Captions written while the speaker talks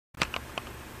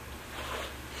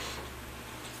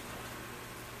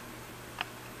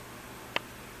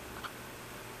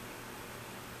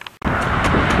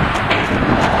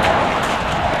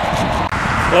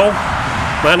Hello,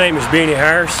 my name is Benny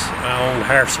Harris. I own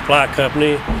Harris Supply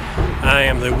Company. I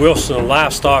am the Wilson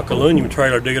Livestock aluminum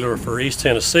trailer dealer for East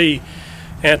Tennessee,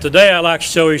 and today I'd like to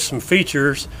show you some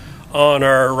features on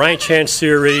our Ranch Hand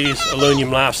Series aluminum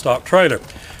livestock trailer.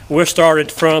 We'll start at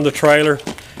the front of the trailer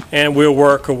and we'll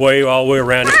work our way all the way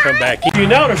around and come back. If you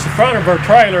notice the front of our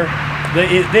trailer,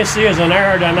 this is an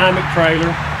aerodynamic trailer.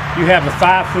 You have a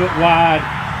 5-foot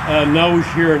wide nose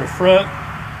here in the front.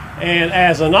 And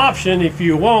as an option, if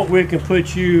you want, we can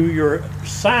put your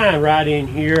sign right in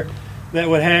here that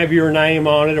would have your name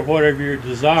on it or whatever you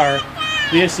desire.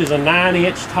 This is a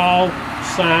 9-inch tall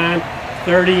sign,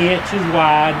 30 inches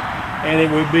wide, and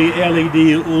it would be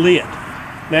LED lit.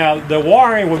 Now, the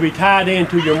wiring will be tied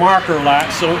into your marker light,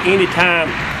 so anytime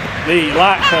the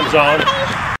light comes on.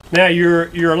 Now,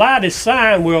 your lighted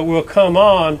sign will come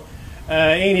on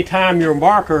anytime your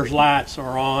marker's lights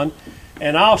are on.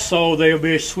 And also there'll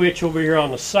be a switch over here on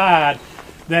the side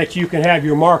that you can have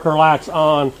your marker lights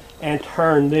on and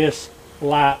turn this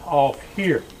light off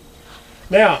here.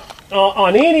 Now,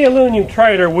 on any aluminum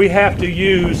trailer, we have to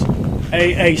use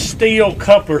a steel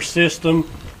coupler system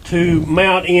to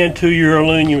mount into your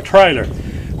aluminum trailer.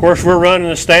 Of course, we're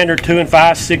running a standard 2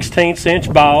 5/16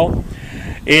 inch ball.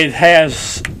 It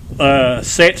has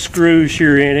set screws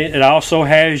here in it. It also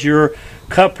has your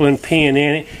coupling pin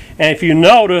in it. And if you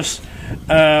notice,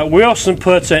 Wilson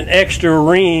puts an extra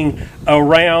ring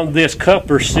around this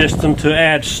coupler system to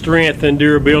add strength and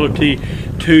durability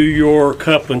to your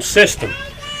coupling system.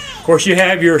 Of course, you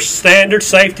have your standard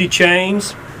safety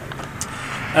chains.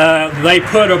 They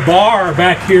put a bar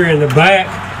back here in the back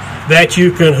that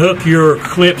you can hook your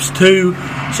clips to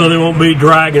so they won't be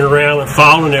dragging around and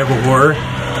falling everywhere.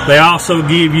 They also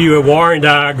give you a wiring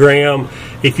diagram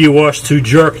if you was to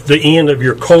jerk the end of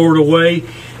your cord away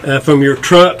from your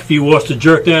truck. If you was to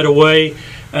jerk that away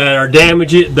or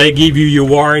damage it, they give you your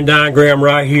wiring diagram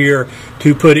right here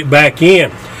to put it back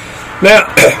in.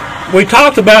 Now, we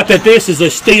talked about that this is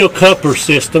a steel coupler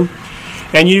system,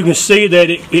 and you can see that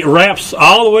it wraps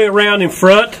all the way around in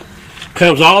front,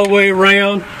 comes all the way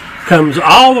around, comes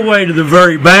all the way to the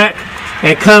very back,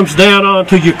 and comes down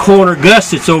onto your corner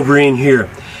gussets over in here.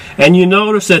 And you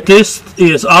notice that this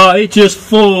is it's just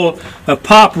full of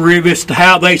pop rivets to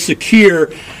how they secure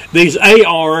these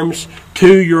A-arms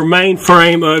to your main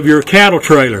frame of your cattle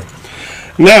trailer.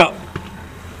 Now,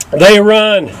 they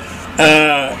run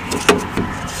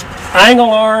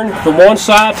angle iron from one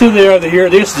side to the other here.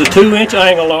 This is a 2-inch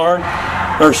angle iron.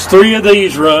 There's 3 of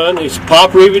these run. It's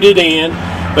pop riveted in.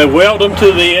 They weld them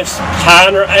to this,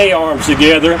 tying their A-arms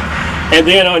together. And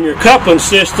then on your coupling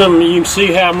system, you can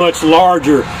see how much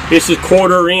larger. This is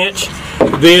 1/4 inch.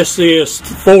 This is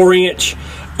 4 inch.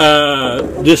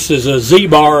 This is a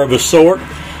Z-bar of a sort.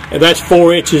 And that's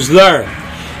 4 inches there.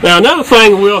 Now, another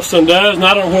thing Wilson does, and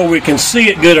I don't know whether we can see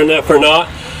it good enough or not,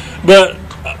 but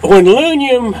when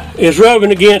aluminum is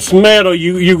rubbing against metal,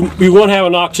 you won't have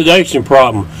an oxidation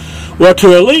problem. Well, to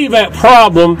relieve that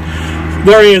problem,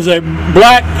 there is a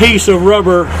black piece of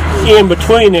rubber in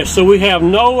between this, so we have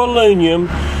no aluminum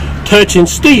touching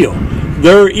steel.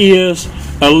 There is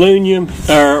aluminum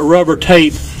rubber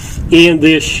tape in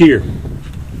this here.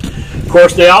 Of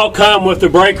course, they all come with the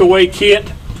breakaway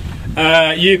kit.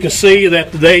 You can see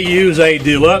that they use a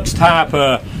deluxe type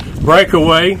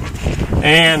breakaway,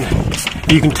 and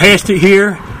you can test it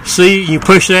here. See, you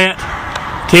push that,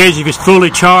 tells you if it's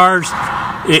fully charged.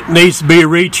 It needs to be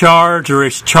recharged or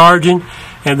it's charging,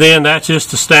 and then that's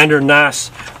just a standard nice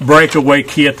breakaway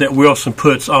kit that Wilson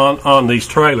puts on these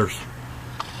trailers.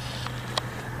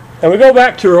 And we go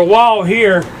back to our wall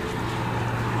here.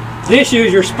 This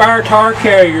is your spare tire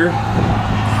carrier.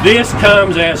 This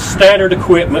comes as standard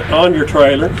equipment on your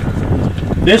trailer.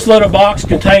 This little box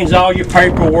contains all your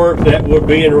paperwork that would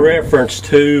be in reference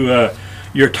to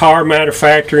your tire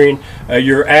manufacturing,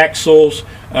 your axles,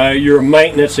 your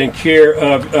maintenance and care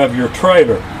of your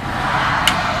trailer.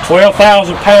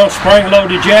 12,000-pound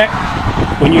spring-loaded jack.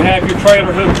 When you have your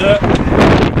trailer hooked up,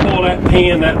 pull that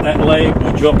pin, that leg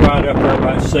will jump right up there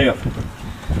by itself.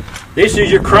 This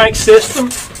is your crank system.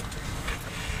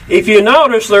 If you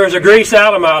notice, there's a grease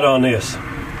element on this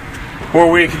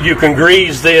where you can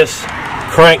grease this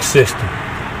crank system.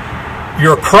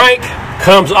 Your crank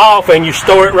comes off and you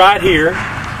store it right here,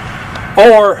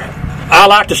 or I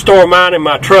like to store mine in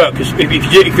my truck.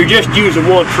 If you're just using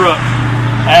one truck,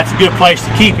 that's a good place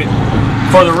to keep it,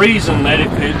 for the reason that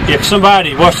if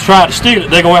somebody wants to try to steal it,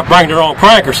 they're going to have to bring their own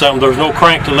crank or something. There's no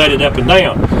crank to let it up and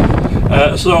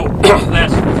down. So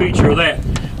that's the feature of that.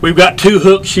 We've got 2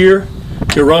 hooks here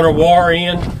to run our wire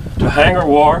in, to hang our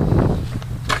wire.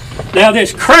 Now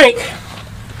this crank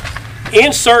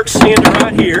inserts into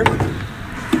right here,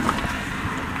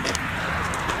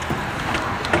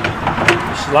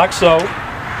 like so.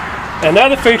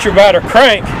 Another feature about our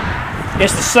crank,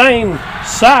 it's the same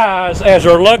size as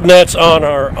our lug nuts on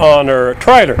our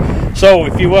trailer. So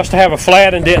if you was to have a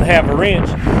flat and didn't have a wrench,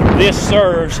 this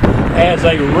serves as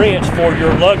a wrench for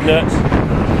your lug nuts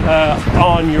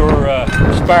on your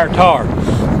spare tire.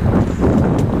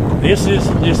 This is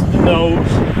just the nose.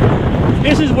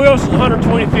 This is Wilson's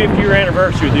 125th year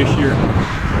anniversary this year.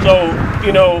 So,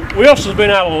 you know, Wilson's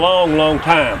been out a long, long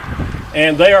time.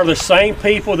 And they are the same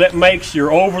people that makes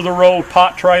your over-the-road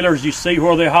pot trailers you see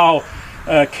where they haul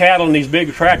cattle in these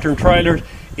big tractor and trailers.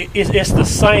 It's the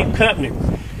same company.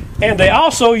 And they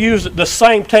also use the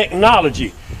same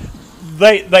technology.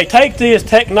 They take this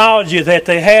technology that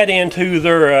they had into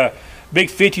their big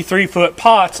 53-foot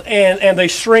pots and they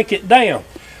shrink it down.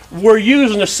 We're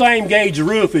using the same gauge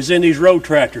roof as in these road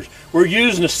tractors. We're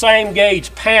using the same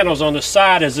gauge panels on the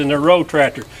side as in the road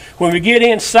tractors. When we get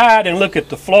inside and look at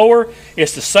the floor,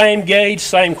 it's the same gauge,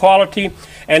 same quality,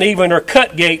 and even our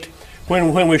cut gate,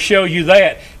 when we show you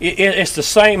that, it's the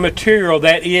same material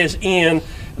that is in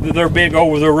their big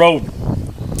over-the-road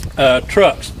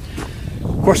trucks.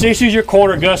 Of course, this is your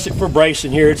corner gusset for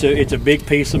bracing here. It's a big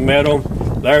piece of metal.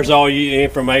 There's all your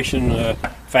information,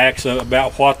 facts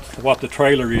about what the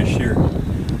trailer is here.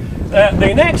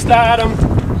 The next item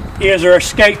is our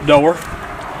escape door.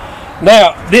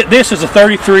 Now, this is a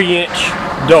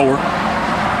 33-inch door.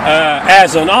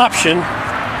 As an option,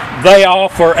 they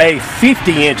offer a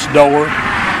 50-inch door,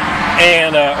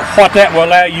 and what that will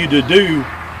allow you to do,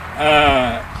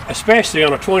 especially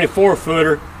on a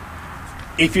 24-footer,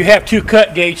 if you have two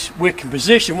cut gates, we can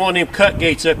position one of them cut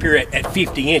gates up here at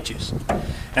 50 inches.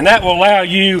 And that will allow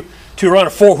you to run a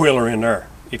four-wheeler in there.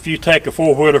 If you take a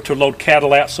four-wheeler to load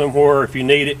cattle out somewhere, if you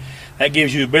need it, that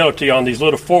gives you the ability on these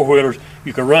little four-wheelers.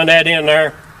 You can run that in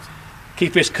there,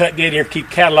 keep this cut gate in here, keep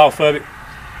cattle off of it,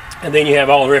 and then you have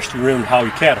all the rest of the room to haul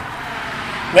your cattle.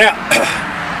 Now,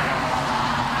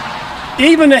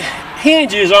 even the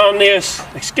hinges on this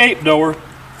escape door,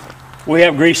 we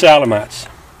have grease alamites.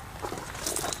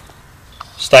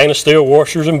 Stainless steel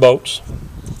washers and bolts.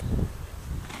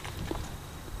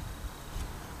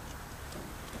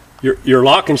 Your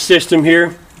locking system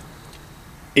here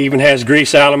even has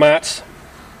grease alamites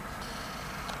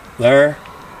there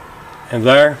and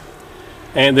there,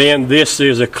 and then this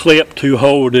is a clip to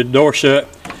hold the door shut,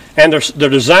 and they're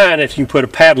designed that you can put a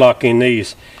padlock in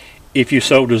these if you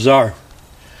so desire.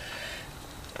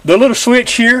 The little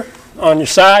switch here on your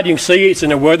side, you can see it's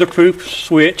in a weatherproof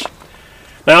switch.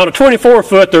 Now on a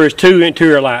 24-foot there is two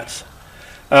interior lights.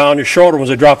 On your shorter ones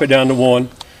they drop it down to one.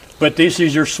 But this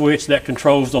is your switch that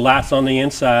controls the lights on the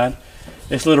inside.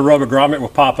 This little rubber grommet will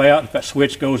pop out. If that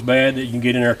switch goes bad, you can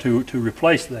get in there to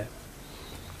replace that.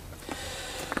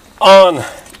 On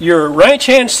your range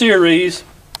hand series,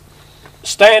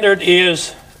 standard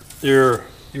is your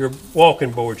walking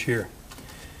boards here.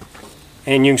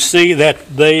 And you can see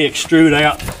that they extrude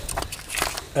out,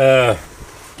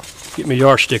 get my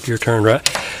yardstick here turned right.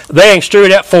 They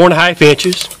extrude out 4.5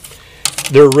 inches.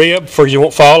 They're ribbed for you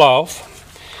won't fall off.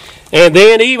 And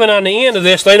then even on the end of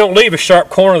this, they don't leave a sharp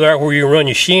corner there where you run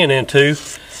your shin into.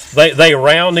 They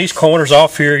round these corners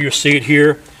off here. You'll see it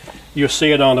here. You'll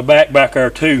see it on the back there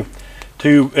too,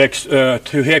 to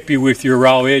help you with your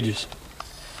raw edges.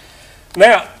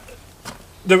 Now,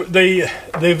 the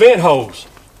vent holes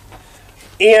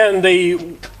in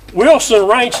the Wilson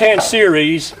range hand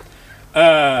series,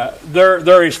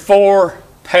 there is 4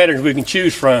 patterns we can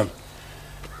choose from.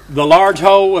 The large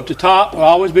hole up the top will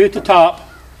always be at the top.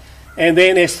 And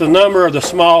then it's the number of the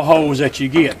small holes that you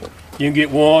get. You can get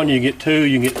 1, you can get 2,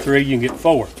 you can get 3, you can get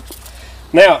 4.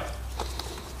 Now,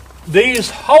 these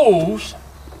holes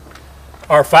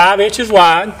are 5 inches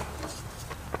wide,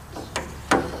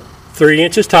 3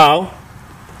 inches tall,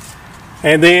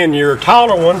 and then your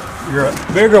taller one, your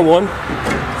bigger one,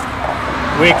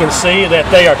 we can see that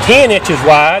they are 10 inches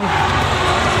wide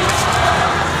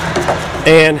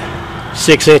and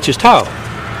 6 inches tall.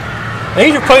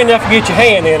 These are pretty enough to get your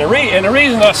hand in. And the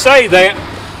reason I say that,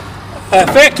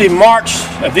 effective March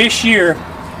of this year,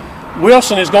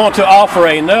 Wilson is going to offer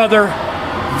another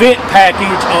vent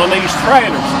package on these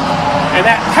trailers. And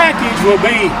that package will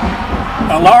be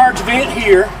a large vent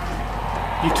here,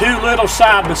 your 2 little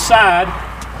side by side,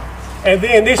 and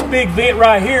then this big vent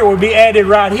right here will be added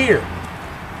right here.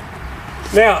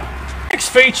 Now, next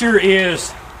feature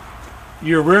is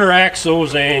your rear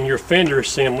axles and your fender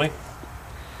assembly.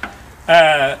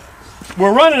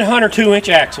 We're running 102-inch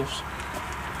axles.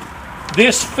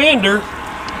 This fender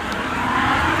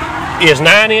is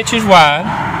 9 inches wide,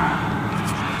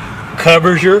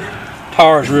 covers your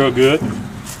tires real good.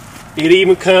 It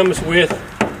even comes with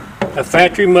a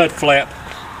factory mud flap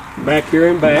back here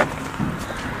and back.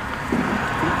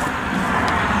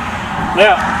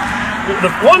 Now,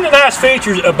 one of the nice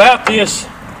features about this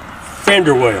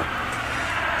fender well,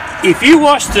 if you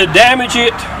want to damage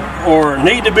it or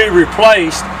need to be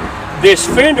replaced, this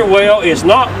fender well is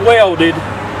not welded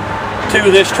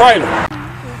to this trailer.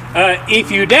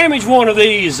 If you damage one of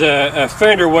these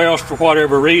fender wells for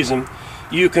whatever reason,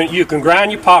 you can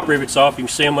grind your pop rivets off. You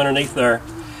can see them underneath there.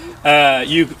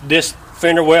 This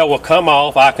fender well will come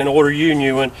off. I can order you a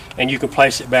new one, and you can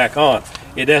place it back on.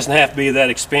 It doesn't have to be that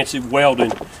expensive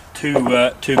welding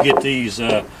to get these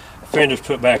fenders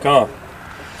put back on.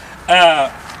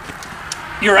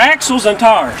 Your axles and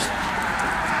tires.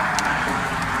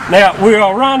 Now we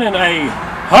are running a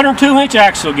 102-inch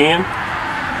axle again,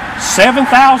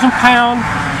 7,000-pound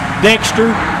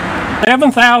Dexter,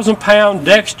 7,000-pound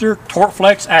Dexter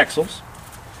Torqueflex axles.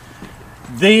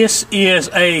 This is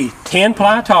a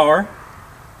 10-ply tar,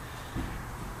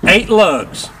 8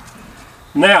 lugs.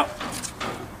 Now,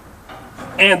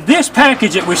 and this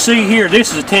package that we see here,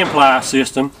 this is a 10-ply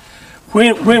system.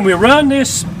 When we run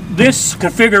this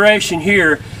configuration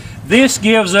here, this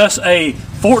gives us a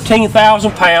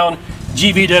 14,000-pound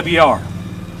GVWR.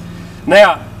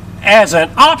 Now, as an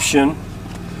option,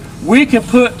 we can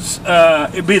put,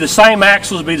 it'd be the same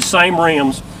axles, it'd be the same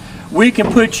rims. We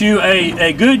can put you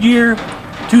a Goodyear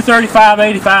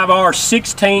 235/85R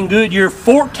 16 Goodyear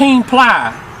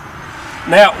 14-ply.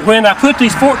 Now, when I put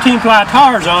these 14-ply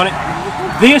tires on it,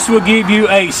 this will give you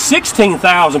a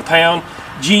 16,000-pound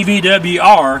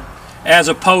GVWR as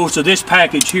opposed to this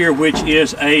package here, which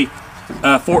is a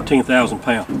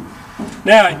 14,000-pound.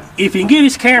 Now, if you can get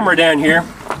his camera down here,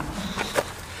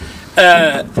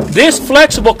 this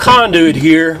flexible conduit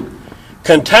here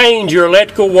contains your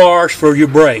electrical wires for your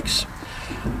brakes.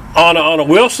 On a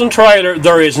Wilson trailer,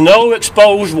 there is no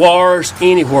exposed wires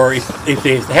anywhere. If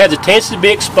it has a tendency to be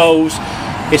exposed,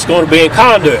 it's going to be in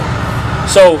conduit.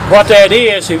 So what that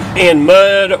is, in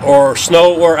mud or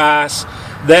snow or ice,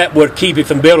 that would keep it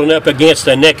from building up against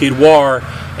a naked wire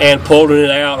and pulling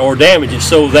it out or damage it.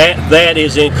 So that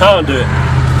is in conduit.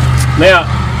 Now,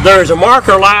 there is a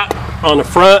marker light on the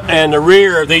front and the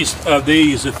rear of these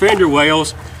fender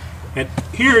wells. And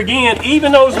here again,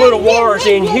 even those little wires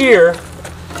in here,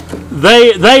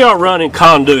 they are running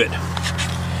conduit.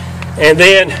 And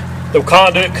then the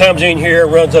conduit comes in here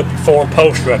and runs up the form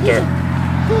post right there.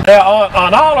 Now,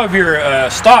 on all of your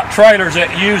stock trailers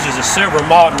that uses the silver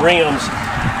mod rims,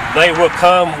 they will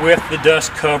come with the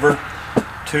dust cover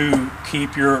to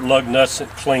keep your lug nuts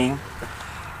clean.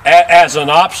 As an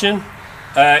option,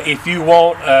 if you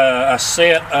want a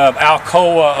set of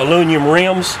Alcoa aluminum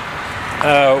rims,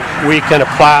 we can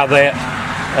apply that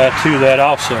to that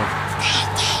also.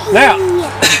 Now,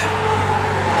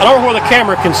 I don't know where the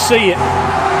camera can see it,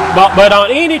 but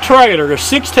on any trailer, a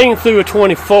 16 through a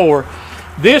 24,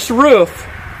 this roof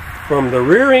from the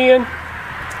rear end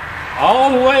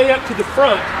all the way up to the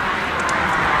front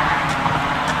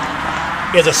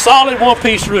is a solid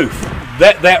one-piece roof.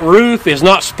 That roof is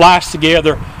not spliced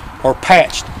together or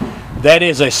patched. That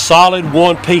is a solid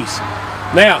one piece.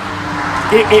 Now,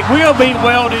 it will be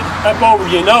welded up over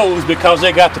your nose because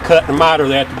they got the cut and miter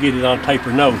there to get it on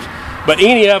tapered nose. But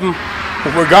any of them,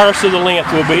 regardless of the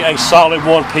length, will be a solid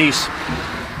one piece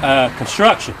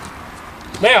construction.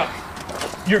 Now,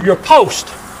 your post.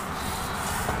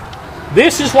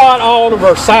 This is what all of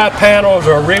our side panels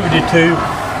are riveted to,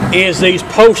 is these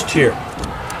posts here.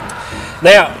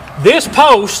 Now, this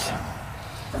post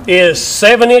is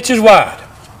 7 inches wide.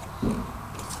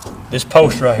 This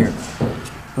post right here.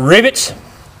 Rivets,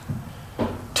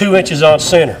 2 inches on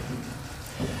center.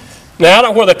 Now, I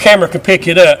don't know whether the camera can pick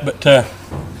it up, but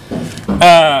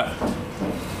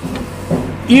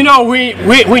you know,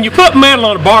 when you put metal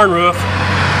on a barn roof,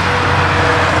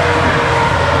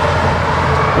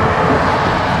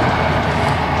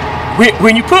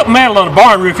 when you put metal on a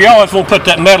barn roof, you always want to put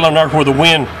that metal on there where the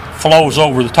wind flows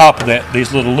over the top of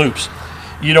these little loops.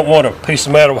 You don't want a piece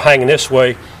of metal hanging this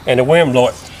way and the wind blow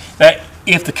it. Now,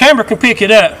 if the camera can pick it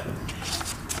up,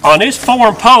 on this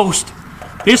form post,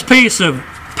 this piece of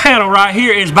panel right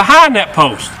here is behind that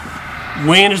post.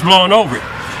 Wind is blowing over it.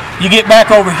 You get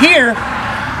back over here,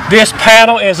 this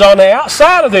panel is on the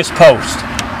outside of this post.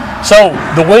 So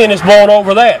the wind is blowing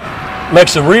over that.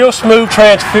 Makes a real smooth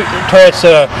transfer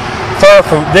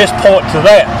from this point to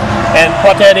that. And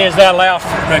what that is, that allows,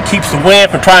 keeps the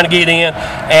wind from trying to get in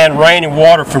and rain and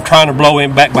water from trying to blow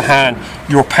in back behind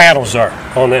your panels there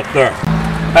on that there.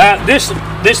 This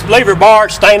lever bar,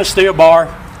 stainless steel bar.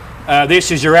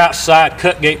 This is your outside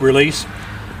cut gate release.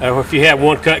 If you have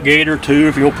one cut gate or two,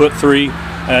 if you want to put 3,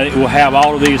 it will have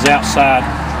all of these outside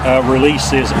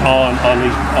releases on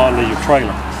the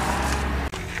trailer.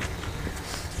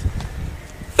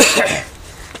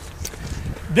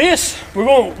 This, we're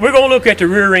going to look at the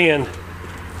rear end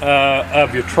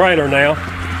of your trailer now.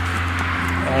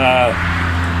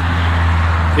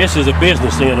 This is a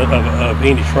business end of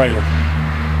any trailer,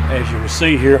 as you can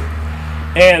see here.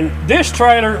 And this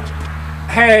trailer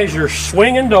has your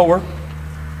swinging door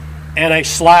and a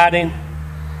sliding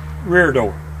rear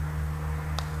door.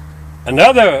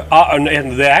 Another, and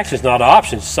actually it's not an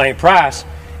option, it's the same price.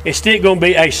 It's still going to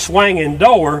be a swinging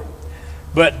door,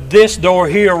 but this door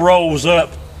here rolls up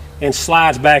and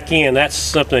slides back in. That's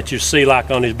something that you see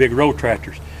like on these big road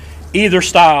tractors. Either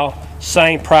style,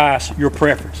 same price, your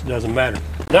preference, doesn't matter.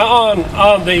 Now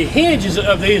on the hinges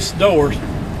of these doors,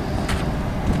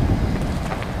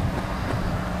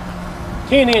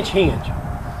 10-inch hinge,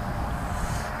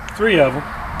 3 of them,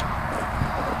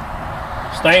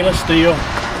 stainless steel.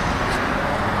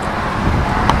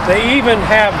 They even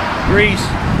have grease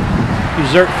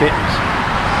desert fittings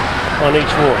on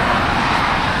each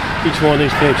one of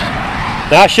these hinges.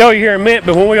 Now I'll show you here in a minute,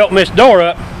 but when we open this door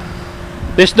up,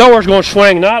 this door is going to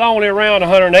swing not only around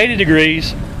 180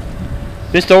 degrees,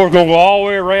 this door is going to go all the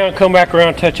way around, come back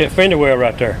around, touch that fender well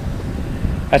right there.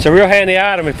 That's a real handy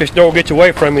item. If this door gets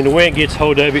away from you and the wind gets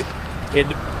hold of it, it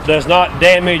does not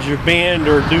damage or bend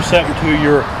or do something to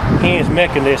your hinge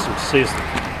mechanism system.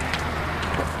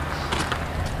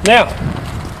 Now,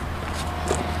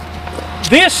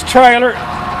 this trailer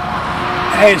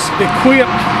is equipped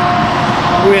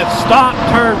with stop,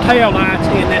 turn, tail lights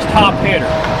in this top header.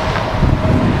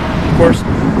 Of course,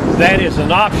 that is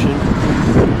an option,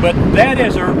 but that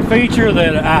is a feature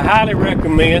that I highly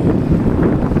recommend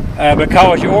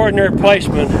because your ordinary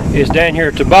placement is down here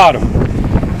at the bottom.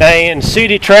 Now, in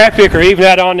city traffic or even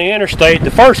out on the interstate,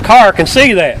 the first car can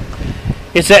see that.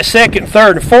 It's that second,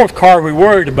 third, and fourth car we're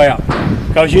worried about.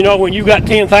 Because you know, when you got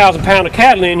 10,000 pounds of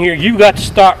cattle in here, you got to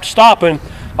start stopping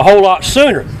a whole lot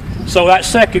sooner. So that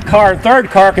second car and third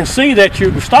car can see that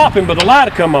you're stopping, but the light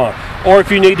will come on. Or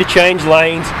if you need to change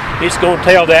lanes, it's going to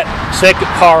tell that second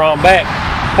car on back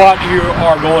what you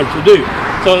are going to do.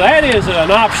 So that is an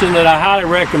option that I highly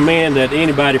recommend that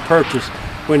anybody purchase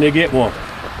when they get one.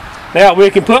 Now we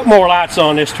can put more lights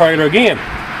on this trailer again.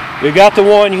 We got the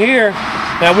one here.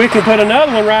 Now we can put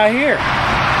another one right here.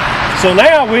 So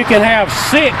now we can have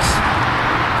 6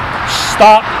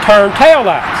 stop, turn, tail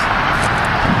lights.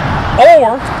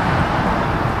 Or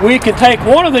we can take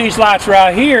one of these lights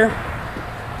right here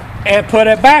and put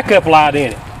a backup light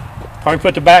in it. Probably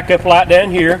put the backup light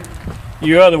down here,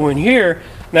 your other one here.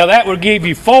 Now that would give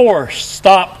you 4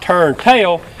 stop, turn,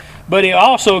 tail, but it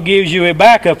also gives you a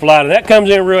backup light. And that comes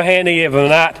in real handy every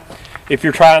night if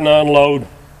you're trying to unload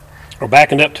or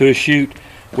backing up to a chute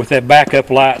with that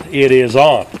backup light, it is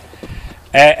on.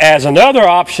 As another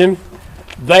option,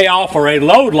 they offer a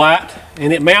load light,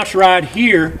 and it mounts right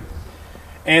here,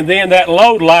 and then that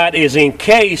load light is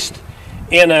encased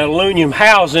in an aluminum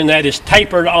housing that is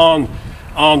tapered on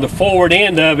the forward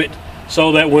end of it,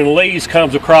 so that when leaves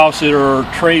comes across it, or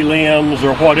tree limbs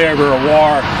or whatever, or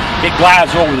wire, it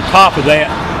glides over the top of that,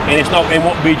 and it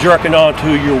won't be jerking onto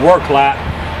your work light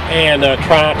and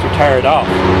trying to tear it off.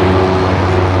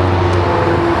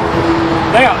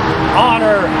 Now, on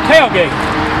our tailgate,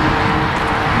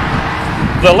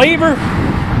 the lever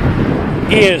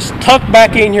is tucked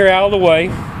back in here out of the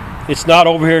way. It's not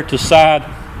over here to the side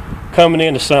coming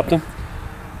into something.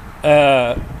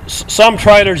 Some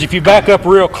trailers, if you back up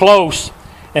real close,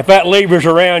 if that lever's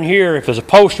around here, if there's a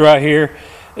post right here,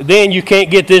 then you can't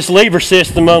get this lever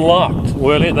system unlocked.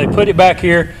 Well, they put it back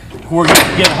here where you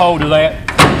can get a hold of that.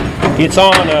 It's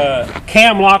on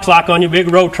cam locks like on your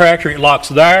big road tractor. It locks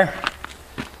there,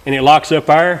 and it locks up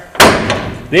there.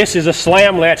 This is a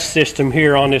slam latch system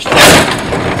here on this tractor.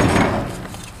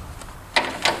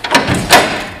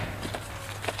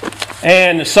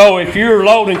 And so if you're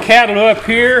loading cattle up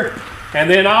here, and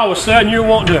then all of a sudden you're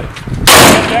wanting to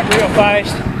get that real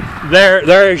fast,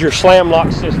 there is your slam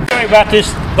lock system. Tell you about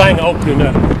this thing opening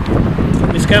up.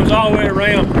 This comes all the way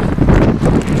around.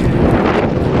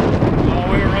 All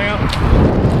the way around.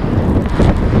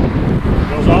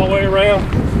 Goes all the way around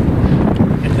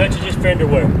and touches this fender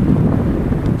well.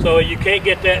 So you can't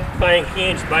get that thing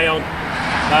hinged bound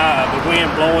by the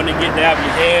wind blowing and getting out of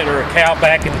your hand, or a cow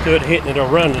backing into it, hitting it or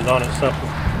running on it or something.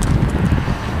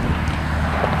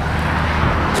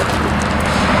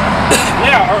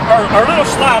 Now, our little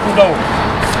sliding door.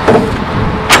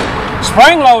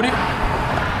 Spring loaded.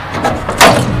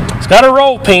 It's got a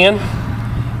roll pin,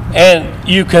 and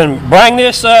you can bring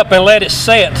this up and let it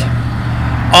set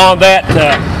on that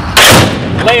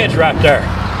ledge right there.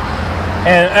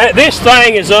 And this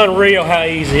thing is unreal how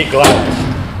easy it glides.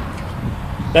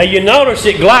 Now you notice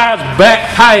it glides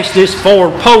back past this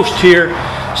forward post here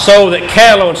so that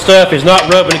cattle and stuff is not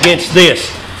rubbing against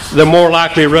this. They're more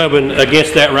likely rubbing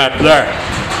against that right there.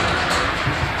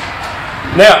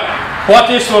 Now, what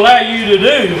this will allow you to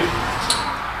do,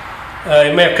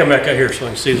 you may have to come back out here so I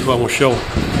can see this what I want to show.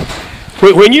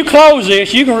 When you close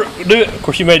this, you can do it, of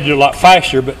course you may do it a lot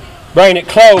faster, but bring it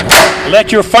close,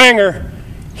 let your finger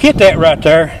hit that right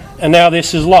there, and now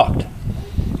this is locked.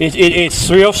 It's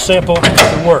real simple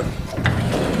to work.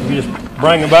 You just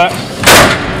bring it back,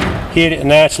 hit it, and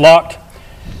now it's locked.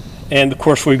 And of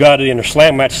course we've got it in a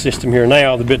slam match system here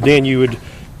now, but then you would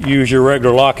use your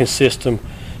regular locking system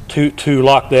to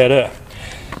lock that up.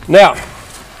 Now,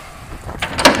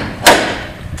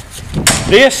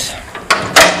 this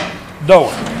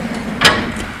door,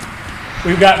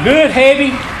 we've got good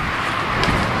heavy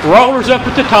rollers up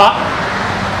at the top.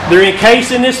 They're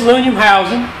encased in this aluminum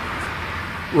housing.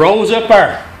 Rolls up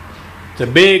there. It's a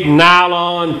big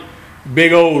nylon,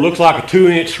 big old, looks like a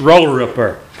 2-inch roller up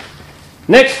there.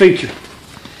 Next feature.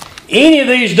 Any of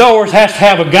these doors has to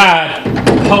have a guide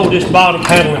to hold this bottom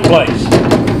panel in place.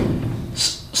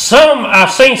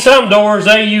 I've seen some doors,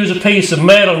 they use a piece of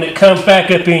metal and it comes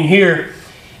back up in here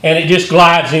and it just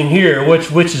glides in here,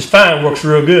 which is fine, works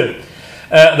real good.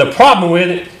 The problem with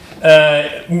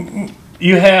it,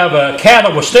 you have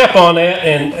cattle will step on that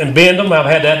and bend them. I've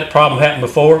had that problem happen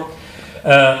before.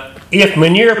 If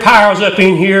manure piles up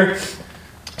in here,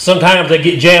 sometimes they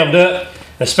get jammed up,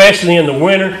 especially in the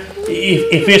winter.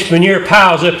 If this manure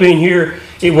piles up in here,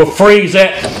 it will freeze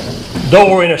that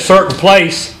door in a certain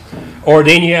place, or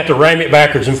then you have to ram it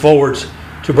backwards and forwards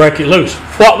to break it loose.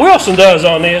 What Wilson does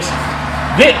on this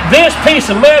piece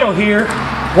of metal here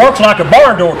works like a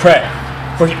barn door trap.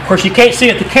 Of course, you can't see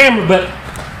it at the camera, but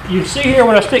you see here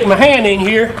when I stick my hand in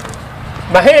here,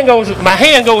 my hand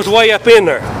goes way up in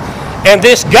there, and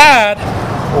this guide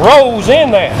rolls in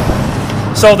there.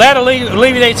 So that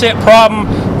alleviates that problem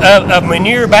of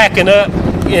manure backing up,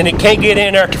 and it can't get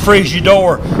in there to freeze your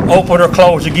door open or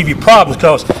close to give you problems,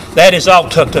 because that is all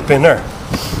tucked up in there.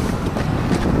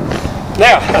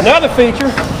 Now, another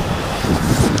feature,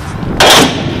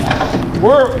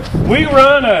 we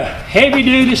run a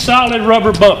heavy-duty solid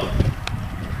rubber bumper.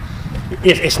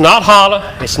 It's not hollow,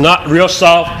 it's not real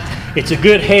soft, it's a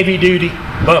good heavy-duty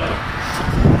bumper.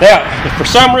 Now, if for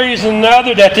some reason or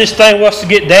another that this thing was to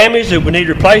get damaged and we need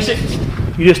to replace it,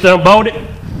 you just unbolt it,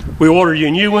 we order you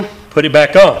a new one, put it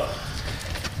back on.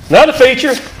 Another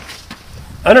feature,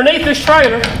 underneath this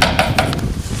trailer,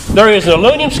 there is an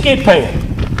aluminum skid pan.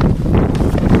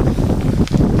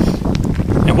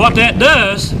 And what that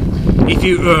does, if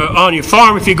you on your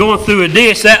farm, if you're going through a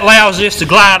ditch, that allows this to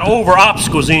glide over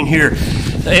obstacles in here.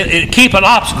 It keep an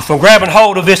obstacle from grabbing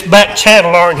hold of this back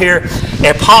channel iron here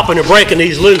and popping and breaking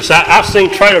these loose. I've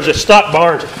seen trailers at stock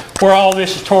barns where all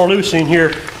this is torn loose in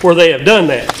here where they have done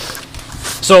that.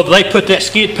 So they put that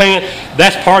skid pan,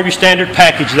 that's part of your standard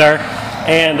package there,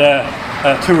 and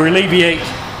to alleviate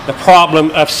the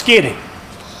problem of skidding.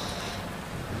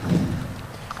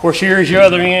 Of course, here's your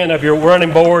other end of your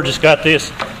running boards. It's got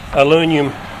this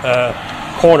aluminum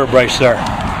corner brace there.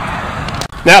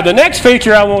 Now the next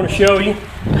feature I want to show you,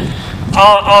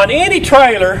 on any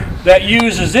trailer that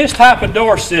uses this type of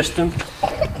door system,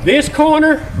 this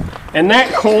corner and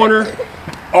that corner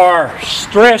are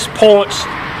stress points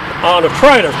on a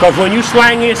trailer, because when you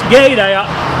swing this gate out,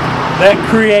 that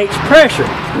creates pressure.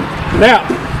 Now,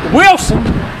 Wilson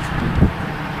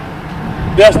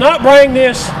does not bring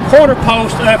this corner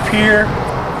post up here,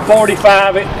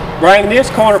 45 it, bring this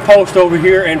corner post over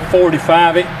here and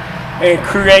 45 it, and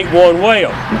create one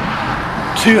weld.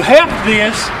 To help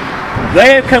this,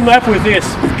 they have come up with this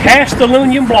cast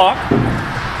aluminum block,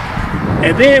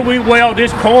 and then we weld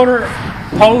this corner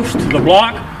post to the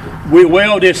block, we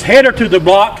weld this header to the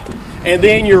block, and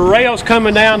then your rails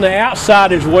coming down the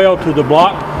outside is welded to the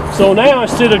block. So now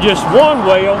instead of just one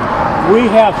weld, we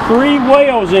have 3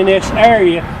 welds in this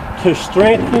area to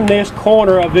strengthen this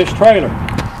corner of this trailer.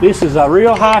 This is a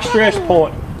real high stress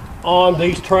point on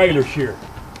these trailers here,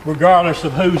 regardless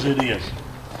of whose it is.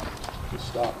 Just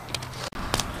stop.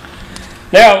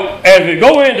 Now, as we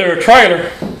go into a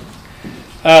trailer,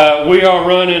 we are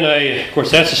running of course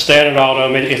that's a standard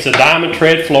auto. It's a diamond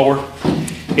tread floor.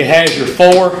 It has your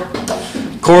 4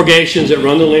 corrugations that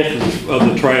run the length of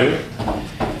the trailer.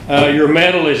 Your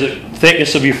metal is the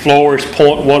thickness of your floor is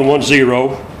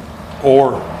 0.110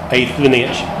 or 1/8 of an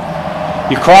inch.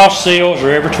 Your cross seals are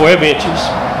every 12 inches.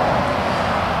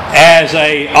 As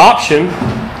an option,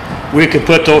 we could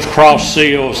put those cross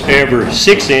seals every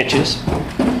 6 inches.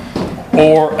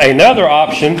 Or another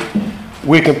option,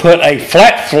 we can put a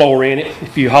flat floor in it.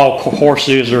 If you haul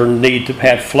horses or need to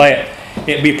have flat,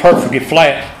 it'd be perfectly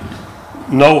flat,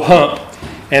 no hump.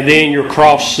 And then your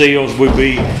cross seals would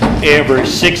be every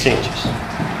 6 inches.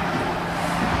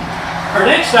 Our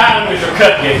next item is our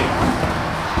cut gate.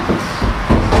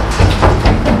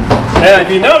 Now,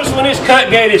 if you notice when this cut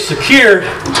gate is secured,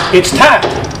 it's tight.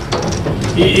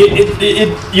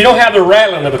 You don't have the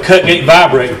rattling of a cut gate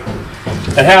vibrator.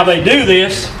 And how they do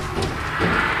this,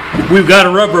 we've got a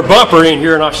rubber bumper in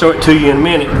here, and I'll show it to you in a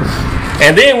minute.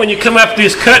 And then when you come up to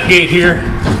this cut gate here,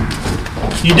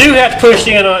 you do have to push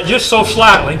in on it just so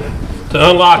slightly to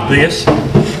unlock this.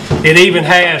 It even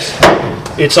has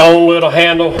its own little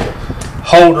handle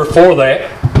holder for that.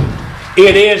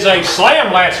 It is a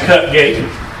slam latch cut gate.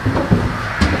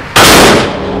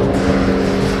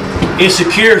 It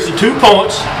secures the 2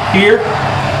 points here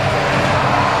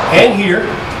and here.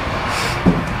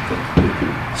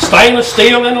 Stainless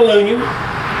steel and aluminum.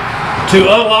 To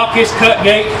unlock this cut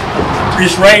gate,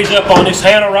 just raise up on this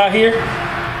handle right here.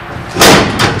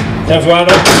 Comes right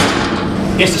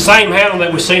up. It's the same handle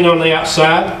that we've seen on the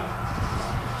outside.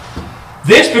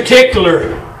 This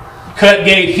particular cut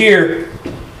gate here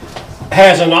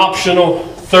has an optional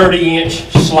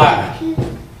 30-inch slide.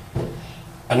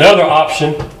 Another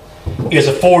option is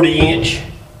a 40-inch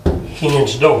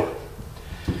hinge door.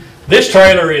 This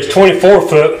trailer is 24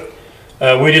 foot.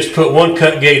 We just put one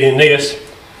cut gate in this.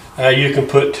 You can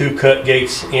put 2 cut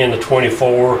gates in the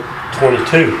 24,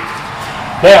 22.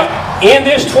 Now, in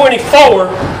this 24,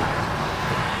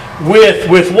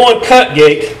 with one cut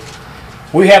gate,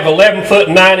 we have 11 foot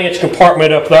 9-inch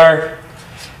compartment up there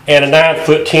and a 9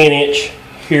 foot 10-inch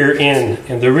here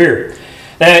in the rear.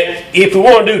 Now, if we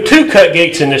want to do 2 cut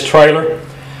gates in this trailer,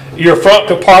 your front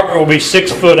compartment will be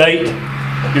 6 foot 8,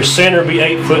 your center will be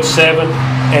 8 foot 7,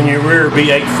 and your rear will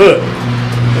be 8 foot.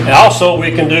 And also,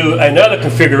 we can do another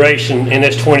configuration in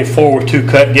this 24 with 2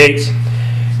 cut gates.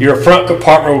 Your front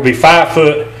compartment will be 5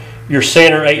 foot, your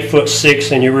center 8 foot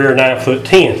 6, and your rear 9 foot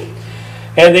 10.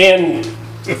 And then,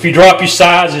 if you drop your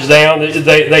sizes down,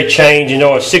 they change. You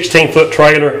know, a 16 foot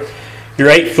trailer, you're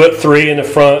 8 foot 3 in the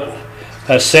front,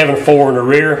 7'4" in the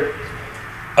rear.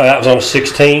 That was on a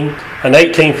 16. An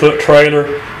 18 foot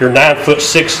trailer, you're 9 foot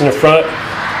 6 in the front,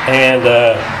 and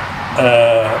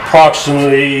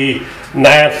approximately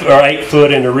 9 or 8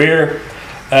 foot in the rear.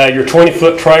 Your 20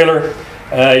 foot trailer,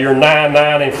 you're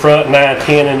 9'9" in front,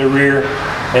 9'10" in the rear,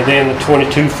 and then the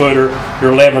 22 footer,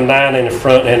 you're 11'9" in the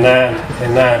front and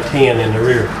 9'10" in the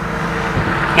rear.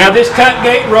 Now this cut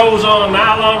gate rolls on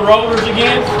nylon rollers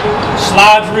again,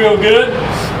 slides real good.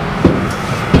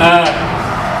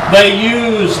 They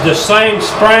use the same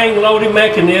spring loading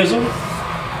mechanism.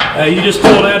 You just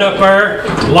pull that up there,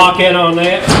 lock it on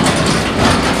that.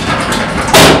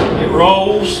 It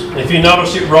rolls. If you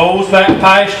notice, it rolls back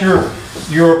past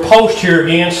your post here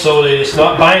again, so that it's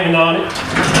not banging on it.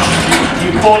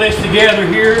 You pull this together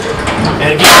here,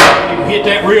 and again, you can hit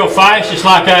that real fast, just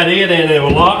like I did, and it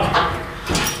will lock.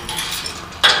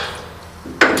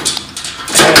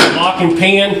 And a locking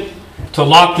pin to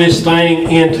lock this thing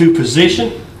into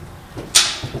position.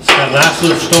 It's got a nice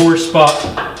little storage spot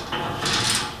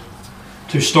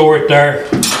to store it there,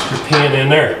 your pin in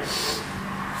there.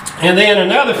 And then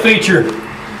another feature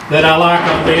that I like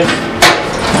on this,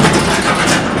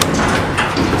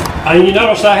 you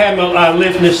notice I have my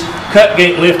lifting this cut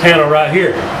gate lift handle right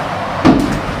here.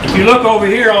 If you look over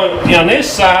here on this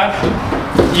side,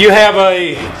 you have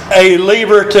a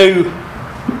lever to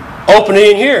open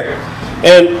it in here.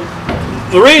 And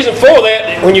the reason for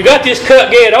that, when you got this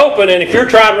cut gate open, and if you're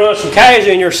trying to run some cows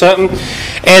in here or something,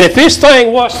 and if this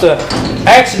thing was to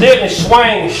accidentally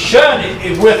swing shut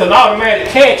with an automatic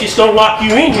catch, it's going to lock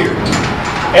you in here.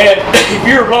 And if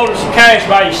you're loading some cash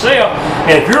by yourself,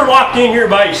 and if you're locked in here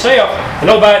by yourself, and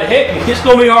nobody to help you, it's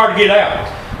going to be hard to get out.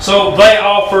 So they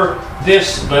offer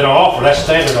this, they don't offer, that's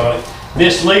standard on it,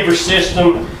 this lever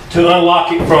system to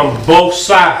unlock it from both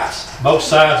sides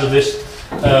of this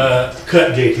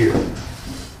cut gate here.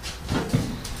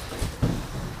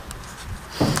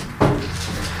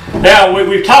 Now,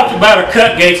 we've talked about our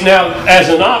cut gates. Now, as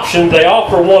an option, they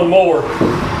offer one more.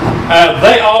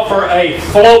 They offer a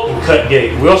floating cut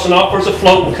gate. Wilson offers a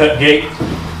floating cut gate.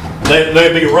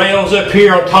 There'll be rails up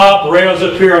here on top, rails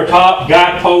up here on top,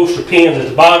 guide posts or pins at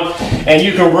the bottom, and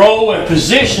you can roll and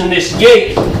position this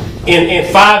gate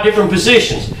in 5 different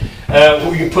positions.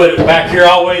 You can put it back here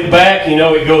all the way to the back. You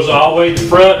know, it goes all the way to the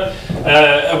front.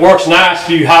 It works nice if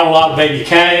you have a lot of baby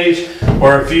calves,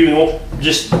 or if you want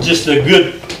just a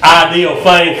good ideal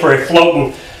thing for a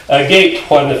floating gate,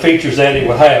 one of the features that it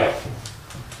will have.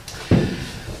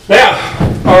 Now,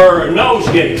 our nose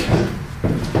gate.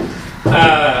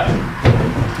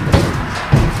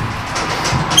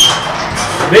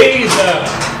 These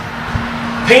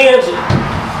pins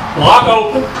lock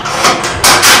open.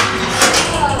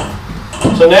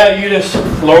 So now you just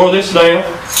lower this down.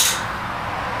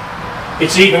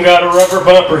 It's even got a rubber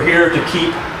bumper here to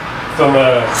keep from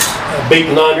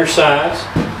beating on your sides.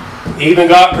 Even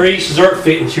got grease zerk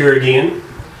fittings here again.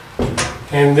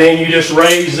 And then you just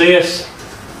raise this,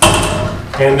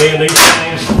 and then these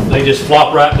things, they just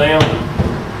flop right down.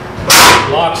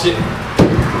 Locks it.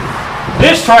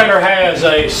 This trailer has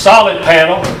a solid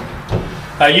panel.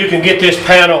 You can get this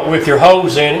panel with your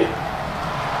hose in it,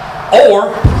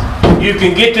 or you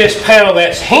can get this panel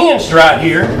that's hinged right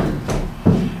here,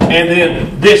 and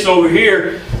then this over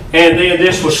here, and then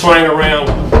this will swing around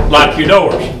like your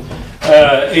doors.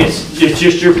 It's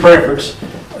just your preference.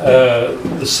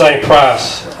 The same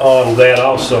price on that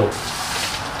also.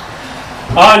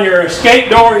 On your escape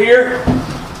door here,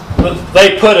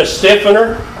 they put a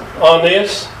stiffener on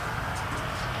this.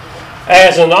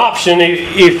 As an option,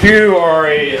 if you are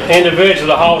an individual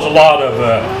that hauls a lot of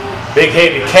big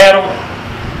heavy cattle,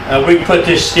 we can put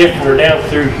this stiffener down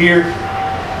through here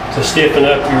to stiffen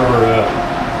up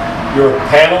your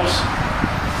panels.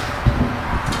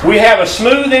 We have a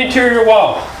smooth interior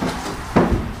wall.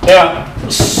 Now,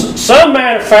 some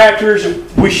manufacturers,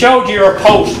 we showed you our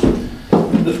post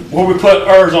where we put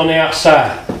ours on the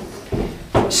outside.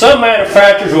 Some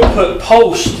manufacturers will put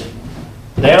posts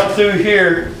down through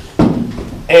here,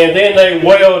 and then they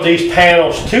weld these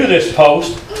panels to this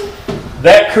post.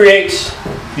 That creates,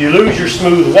 you lose your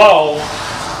smooth wall,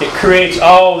 it creates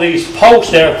all these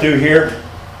posts down through here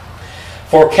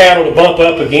for cattle to bump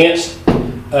up against,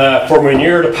 for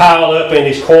manure to pile up in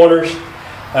these corners.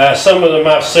 Some of them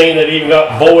I've seen that even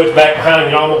got voids back behind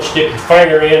them. You almost stick your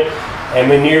finger in and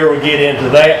manure will get into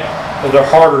that. They're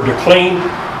harder to clean.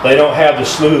 They don't have the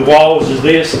smooth walls as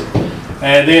this.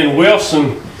 And then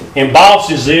Wilson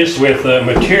embosses this with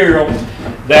material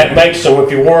that makes them,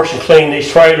 if you wash and clean these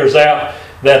trailers out,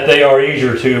 that they are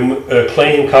easier to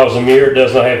clean because the manure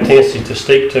does not have a tendency to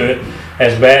stick to it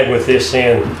as bad with this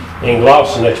in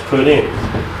glossing that you put in.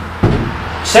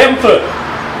 7 foot.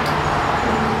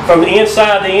 From the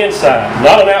inside to the inside,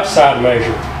 not an outside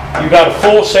measure. You got a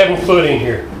full 7 foot in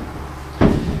here.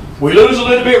 We lose a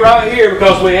little bit right here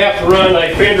because we have to run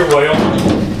a fender well.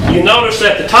 You notice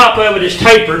that the top of it is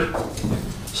tapered,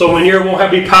 so manure won't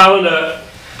have to be piling up.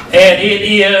 And it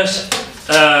is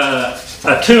a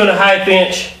 2.5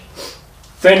 inch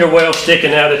fender well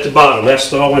sticking out at the bottom. That's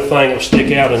the only thing that will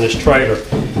stick out in this trailer.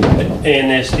 And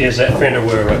this is that fender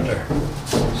well right there.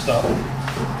 Stop.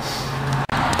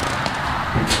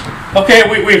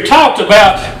 Okay, we've talked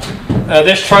about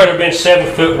this trailer being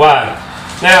 7 foot wide.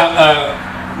 Now,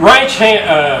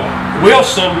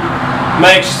 Wilson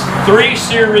makes 3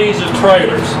 series of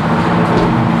trailers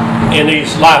in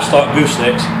these livestock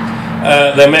goosenecks.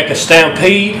 They make a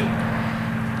Stampede,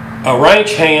 a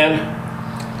ranch hand,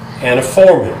 and a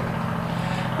Foreman.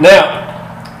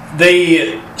 Now,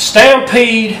 the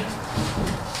Stampede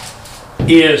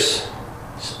is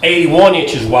 81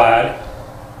 inches wide.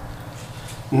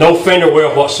 No fender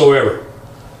well whatsoever.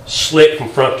 Slick from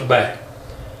front to back.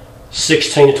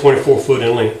 16 to 24 foot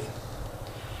in length.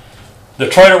 The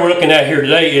trailer we're looking at here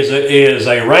today is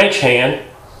a ranch hand,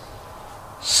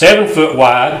 7 foot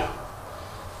wide,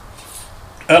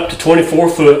 up to 24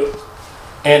 foot,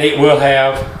 and it will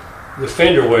have the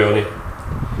fender well in it.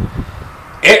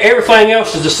 Everything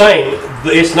else is the same.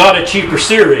 It's not a cheaper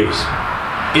series.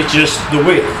 It's just the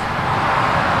width.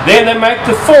 Then they make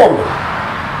the Foreman.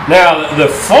 Now, the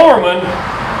Foreman,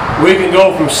 we can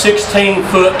go from 16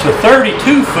 foot to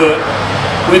 32 foot.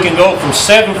 We can go from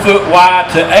 7 foot wide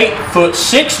to 8 foot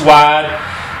 6 wide.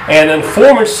 And in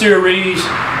Foreman series,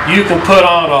 you can put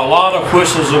on a lot of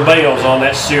whistles and bells on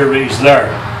that series there.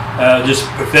 Just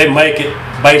if they make it,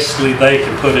 basically they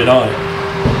can put it on it.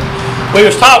 We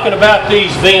was talking about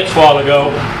these vents a while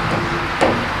ago.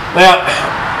 Now,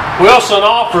 Wilson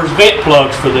offers vent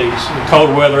plugs for these in cold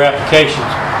weather applications.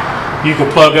 You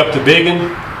can plug up the big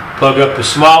one, plug up the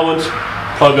small ones,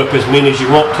 plug up as many as you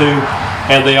want to,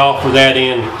 and they offer that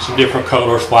in some different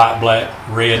colors, white, black,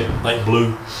 red, like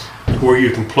blue, where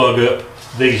you can plug up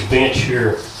these vents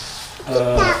here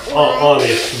on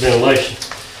this ventilation.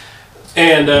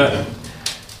 And of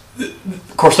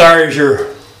course, there is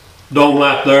your dome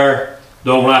light there.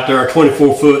 Dome light there,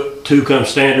 24 foot, 2 come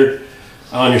standard.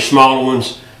 On your smaller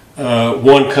ones,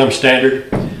 1 comes standard.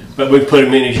 But we can put as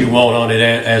many as you want on it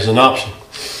as an option.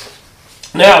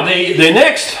 Now, the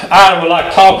next item I'd like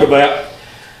to talk about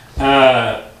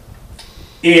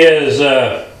is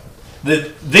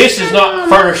this is not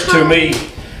furnished to me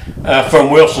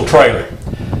from Wilson Trailer.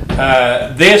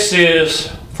 This is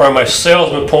from a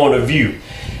salesman point of view,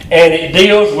 and it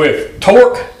deals with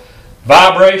torque,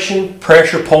 vibration,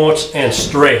 pressure points, and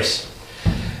stress.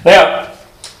 Now,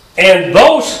 and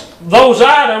those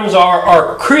items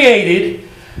are created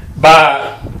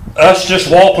by us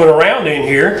just walking around in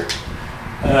here.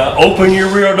 Open your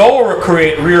rear door will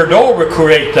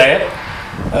create that.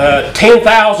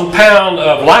 10,000 pounds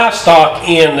of livestock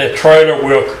in the trailer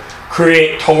will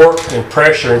create torque and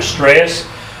pressure and stress.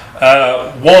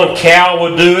 One cow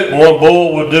will do it, one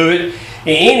bull will do it.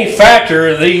 In any factor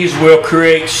of these will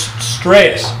create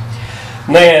stress,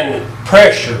 then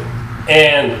pressure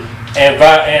and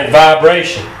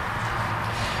vibration.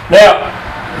 Now,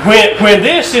 when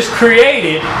this is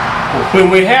created,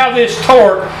 when we have this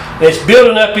torque that's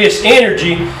building up this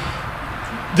energy,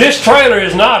 this trailer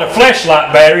is not a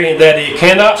flashlight battery that it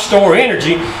cannot store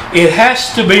energy. It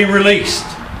has to be released.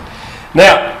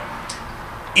 Now,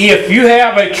 if you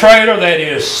have a trailer that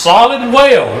is solid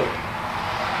weld,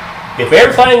 if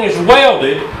everything is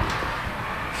welded,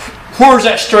 where's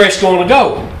that stress going to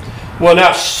go? Well,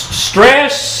 now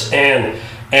stress and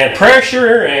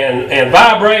pressure and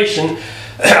vibration,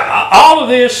 all of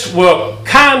this will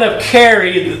kind of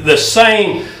carry the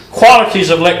same qualities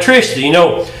of electricity. You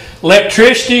know,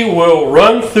 electricity will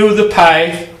run through the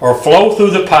pipe or flow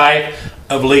through the pipe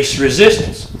of least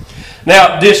resistance.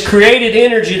 Now, this created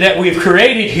energy that we've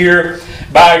created here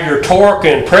by your torque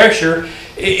and pressure,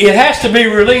 it has to be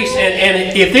released.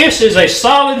 And if this is a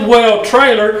solid weld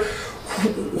trailer,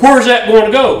 where's that going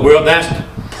to go? Well, that's the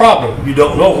problem. You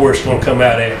don't know where it's going to come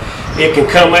out at. It can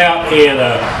come out in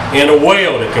a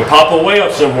weld. It can pop a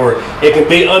weld somewhere. It can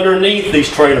be underneath these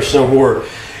trailers somewhere.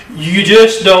 You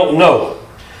just don't know.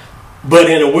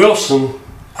 But in a Wilson,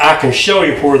 I can show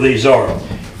you where these are.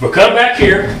 If we come back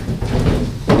here,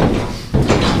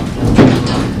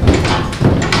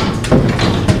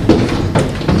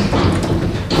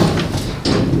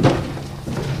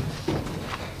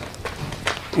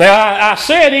 now I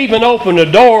said even open the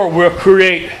door will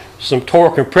create some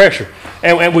torque and pressure,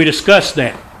 and we discussed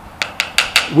that.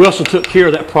 Wilson took care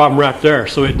of that problem right there,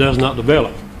 so it does not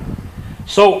develop.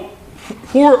 So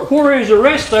where is the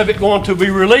rest of it going to be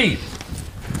relieved?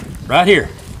 Right here.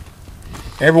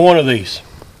 Every one of these.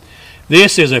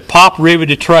 This is a pop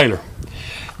riveted trailer.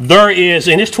 There is,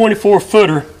 in this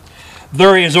 24-footer,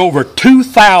 there is over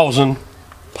 2,000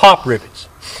 pop rivets.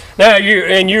 Now,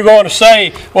 you're going to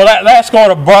say, well, that's going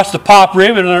to bust the pop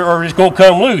rivet or it's going to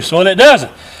come loose. Well, it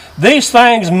doesn't. These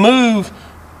things move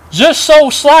just so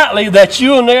slightly that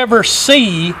you'll never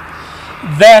see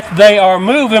that they are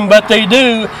moving, but they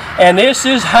do. And this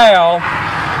is how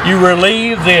you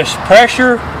relieve this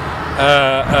pressure,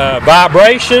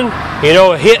 vibration. You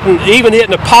know, even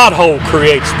hitting a pothole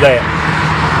creates that.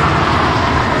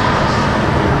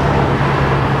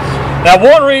 Now,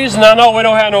 one reason I know we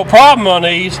don't have no problem on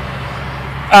these,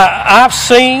 I've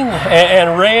seen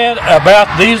and read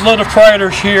about these little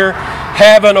trailers here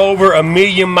having over 1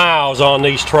 million miles on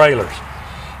these trailers.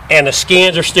 And the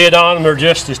skins are still on them, they're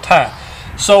just as tight.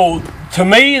 So, to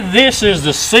me, this is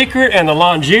the secret and the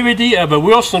longevity of a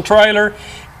Wilson trailer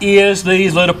is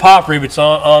these little pop rivets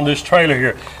on this trailer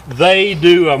here. They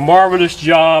do a marvelous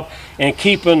job in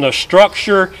keeping the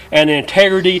structure and the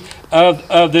integrity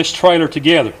of this trailer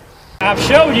together. I've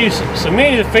showed you so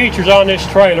many of the features on this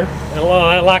trailer, and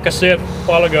like I said a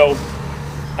while ago,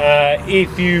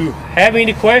 if you have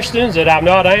any questions that I've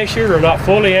not answered or not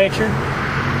fully answered,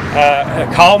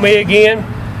 call me again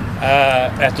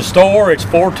at the store. It's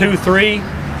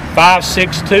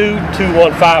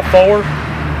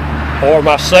 423-562-2154, or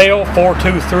my cell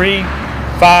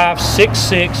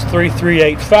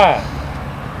 423-566-3385.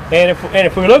 And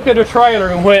if we look at the trailer,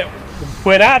 and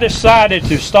when I decided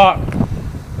to stop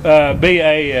be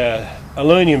a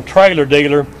aluminum trailer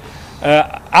dealer,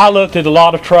 I looked at a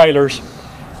lot of trailers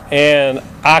and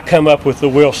I come up with the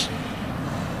Wilson.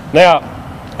 Now,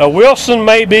 a Wilson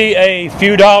may be a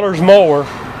few dollars more,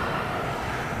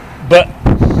 but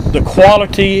the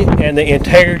quality and the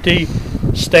integrity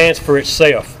stands for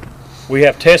itself. We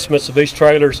have testaments of these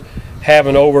trailers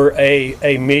having over a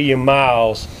 1 million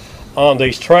miles on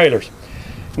these trailers.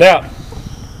 Now,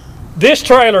 this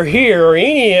trailer here, or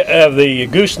any of the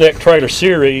gooseneck trailer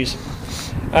series,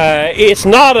 it's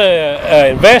not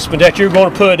an investment that you're going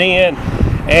to put in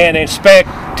and expect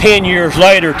 10 years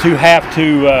later to have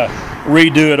to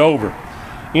redo it over.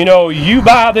 You know, you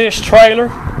buy this trailer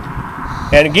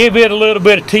and give it a little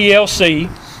bit of TLC.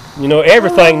 You know,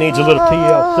 everything needs a little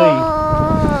TLC.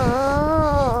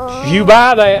 You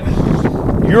buy that,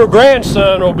 your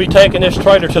grandson will be taking this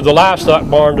trailer to the livestock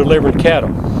barn delivering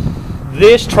cattle.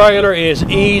 This trailer is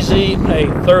easy a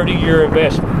 30-year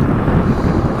investment.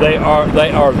 They are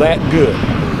that good,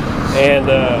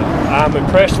 and I'm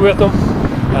impressed with them.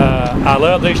 I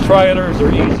love these trailers.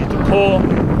 They're easy to pull.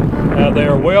 They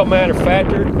are well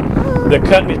manufactured. The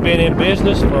company's been in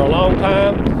business for a long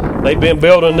time. They've been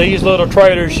building these little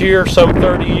trailers here some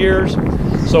 30 years,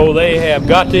 so they have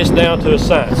got this down to a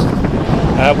science.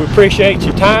 We appreciate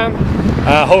your time.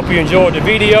 I hope you enjoyed the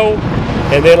video.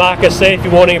 And then, like I said, if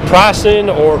you want any pricing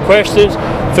or questions,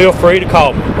 feel free to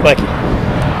call me. Thank you.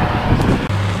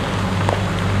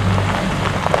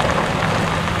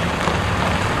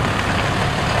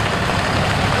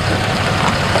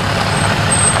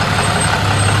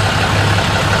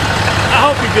 I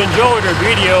hope you've enjoyed our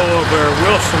video of our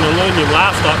Wilson aluminum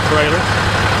livestock trailer.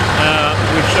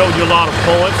 We've showed you a lot of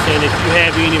points, and if you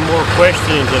have any more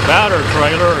questions about our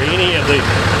trailer or any of the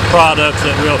products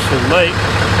that Wilson make,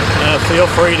 feel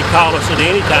free to call us at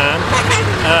any time.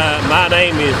 My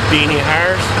name is Beanie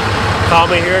Harris. Call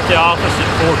me here at the office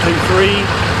at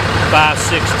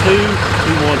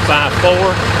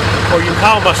 423-562-2154, or you can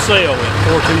call my cell at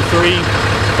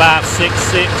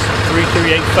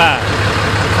 423-566-3385.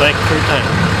 Thank you for your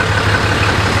time.